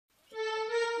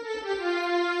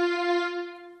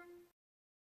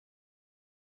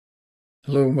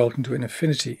Hello and welcome to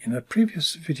Affinity. In a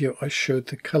previous video I showed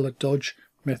the color dodge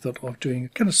method of doing a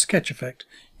kind of sketch effect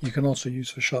you can also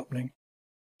use for sharpening.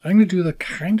 I'm going to do the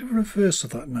kind of reverse of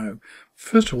that now.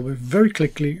 First of all, we very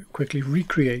quickly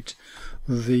recreate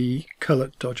the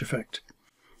color dodge effect.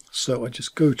 So I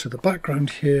just go to the background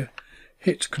here,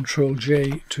 hit Ctrl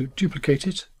J to duplicate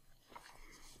it.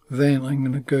 Then I'm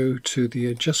going to go to the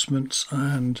adjustments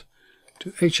and to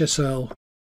HSL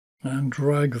and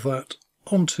drag that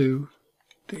onto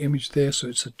the image there so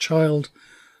it's a child,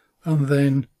 and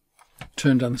then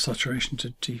turn down the saturation to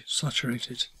desaturate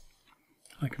it.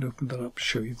 I can open that up and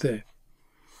show you there.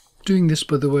 Doing this,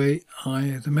 by the way,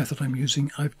 the method I'm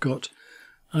using, I've got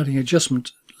adding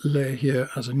adjustment layer here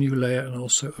as a new layer and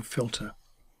also a filter,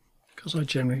 because I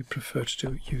generally prefer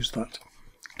to use that.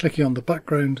 Clicking on the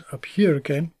background up here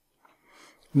again,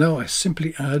 now I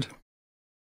simply add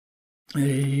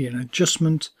an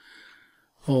adjustment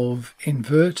of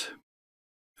invert,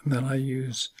 and then I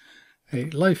use a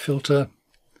light filter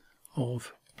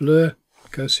of blur,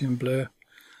 Gaussian blur,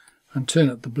 and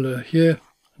turn up the blur here,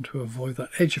 and to avoid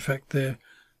that edge effect there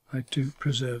I do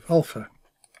preserve alpha.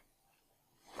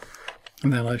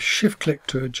 And then I shift click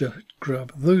to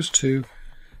grab those two,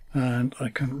 and I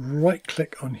can right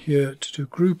click on here to do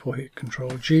group or hit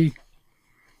Ctrl G,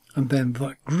 and then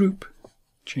that group,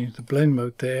 change the blend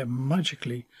mode there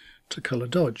magically to color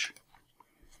dodge.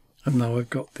 And now I've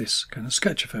got this kind of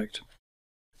sketch effect.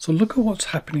 So look at what's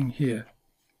happening here.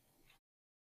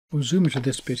 We'll zoom into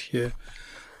this bit here,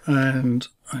 and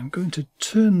I'm going to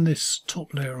turn this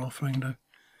top layer off. I'm going to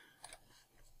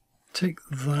take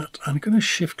that and I'm going to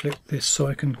shift click this so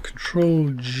I can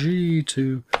Ctrl G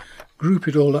to group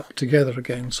it all up together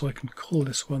again. So I can call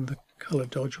this one the color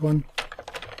dodge one.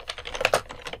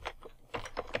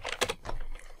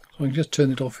 So I can just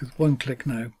turn it off with one click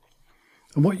now.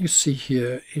 And what you see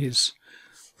here is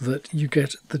that you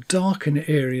get the darken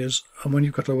areas, and when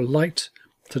you've got a light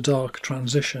to dark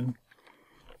transition,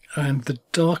 and the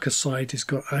darker side has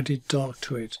got added dark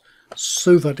to it,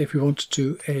 so that if we want to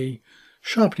do a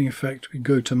sharpening effect we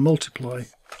go to multiply,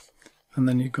 and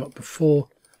then you've got before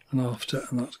and after,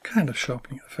 and that kind of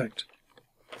sharpening effect.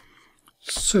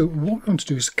 So what we want to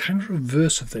do is kind of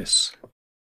reverse of this.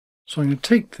 So I'm going to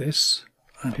take this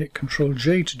and hit Ctrl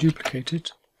J to duplicate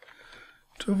it.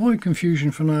 To avoid confusion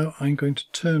for now, I'm going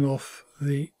to turn off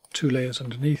the two layers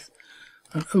underneath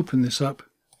and open this up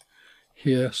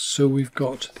here, so we've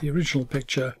got the original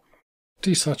picture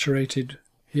desaturated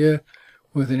here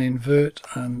with an invert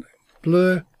and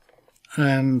blur,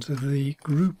 and the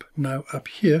group now up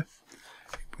here.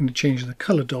 I'm going to change the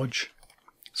color dodge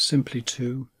simply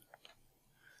to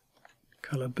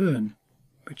color burn,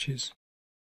 which is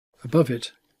above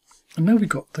it, and now we've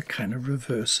got the kind of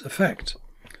reverse effect.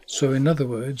 So in other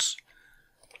words,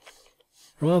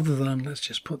 rather than, let's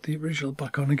just put the original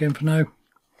back on again for now.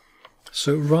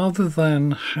 So rather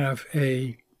than have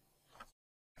a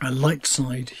light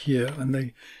side here and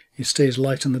it stays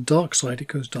light, and the dark side it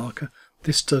goes darker,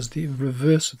 this does the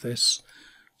reverse of this.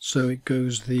 So it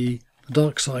goes the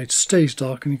dark side stays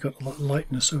dark and you've got a lot of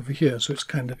lightness over here, so it's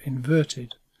kind of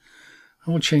inverted.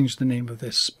 I will change the name of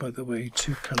this, by the way,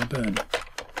 to color burn.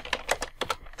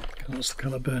 That's the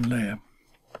color burn layer.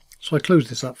 So I close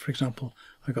this up. For example,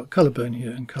 I've got color burn here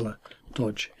and color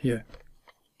dodge here.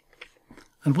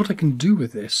 And what I can do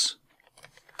with this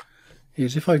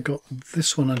is, if I've got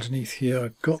this one underneath here,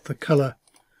 I've got the color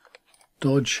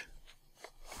dodge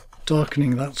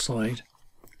darkening that side,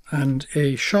 and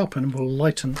a sharpen will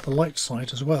lighten the light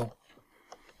side as well.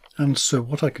 And so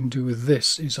what I can do with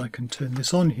this is I can turn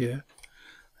this on here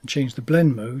and change the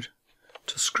blend mode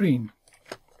to screen.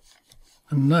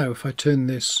 And now if I turn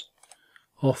this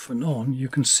off and on, you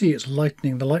can see it's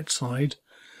lightening the light side,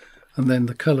 and then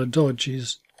the color dodge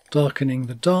is darkening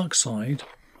the dark side.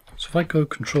 So if I go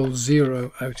Control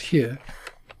 0 out here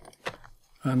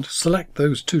and select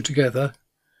those two together,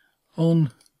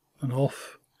 on and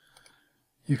off,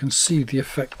 you can see the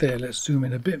effect there. Let's zoom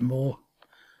in a bit more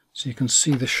so you can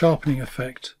see the sharpening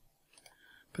effect.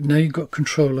 But now you've got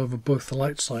control over both the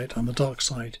light side and the dark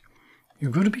side.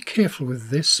 You've got to be careful with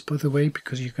this, by the way,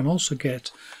 because you can also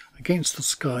get against the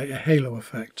sky a halo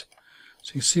effect.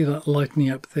 So you see that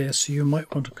lightening up there, so you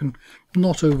might want to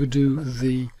not overdo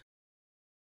the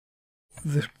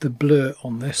blur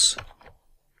on this,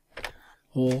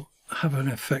 or have an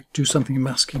effect, do something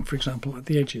masking, for example, at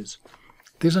the edges.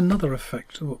 There's another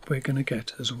effect of what we're going to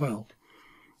get as well.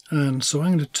 And so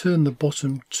I'm going to turn the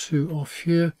bottom two off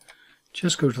here,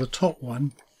 just go to the top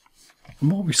one,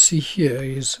 and what we see here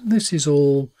is this is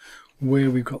all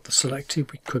where we've got the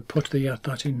selective. We could put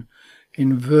that in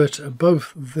invert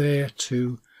above there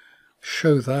to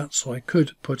show that, so I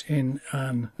could put in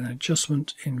an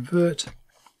adjustment invert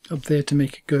up there to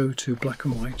make it go to black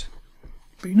and white.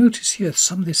 But you notice here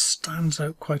some of this stands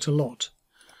out quite a lot.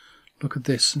 Look at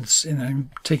this, and I'm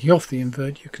taking off the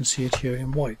invert, you can see it here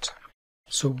in white.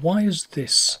 So why is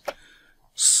this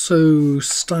so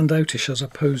standoutish as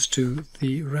opposed to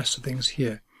the rest of things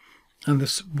here? And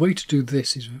the way to do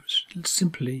this is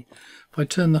simply, if I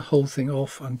turn the whole thing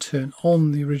off and turn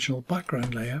on the original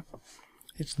background layer,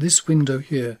 it's this window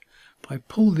here. If I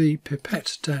pull the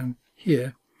pipette down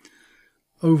here,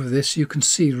 over this you can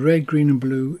see red, green and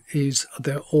blue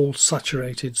they're all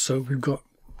saturated, so we've got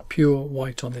pure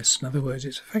white on this. In other words,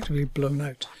 it's effectively blown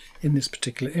out in this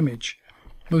particular image.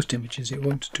 Most images it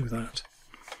won't do that.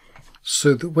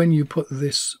 So that when you put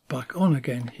this back on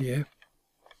again here,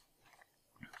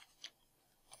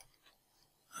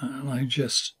 and I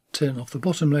just turn off the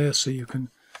bottom layer so you can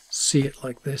see it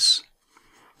like this,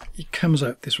 it comes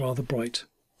out this rather bright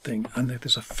thing, and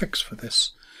there's a fix for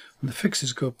this. And the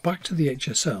fixes go back to the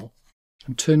HSL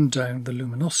and turn down the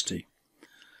luminosity.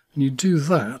 And you do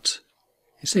that,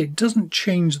 you see it doesn't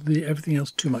change everything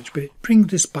else too much, but it brings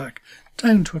this back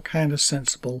down to a kind of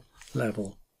sensible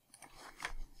level.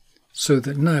 So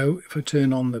that now, if I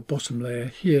turn on the bottom layer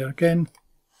here again,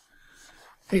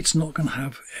 it's not going to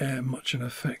have much of an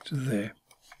effect there.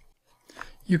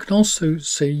 You can also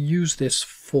say use this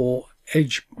for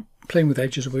playing with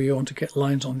edges where you want to get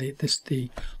lines on the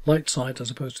light side as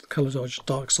opposed to the colour dodge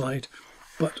dark side,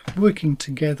 but working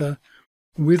together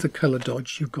with the colour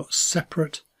dodge you've got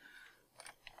separate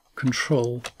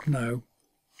control now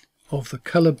of the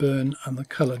colour burn and the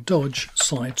colour dodge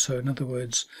side. So in other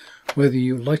words, whether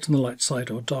you lighten the light side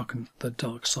or darken the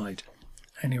dark side.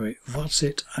 Anyway, that's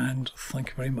it, and thank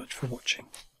you very much for watching.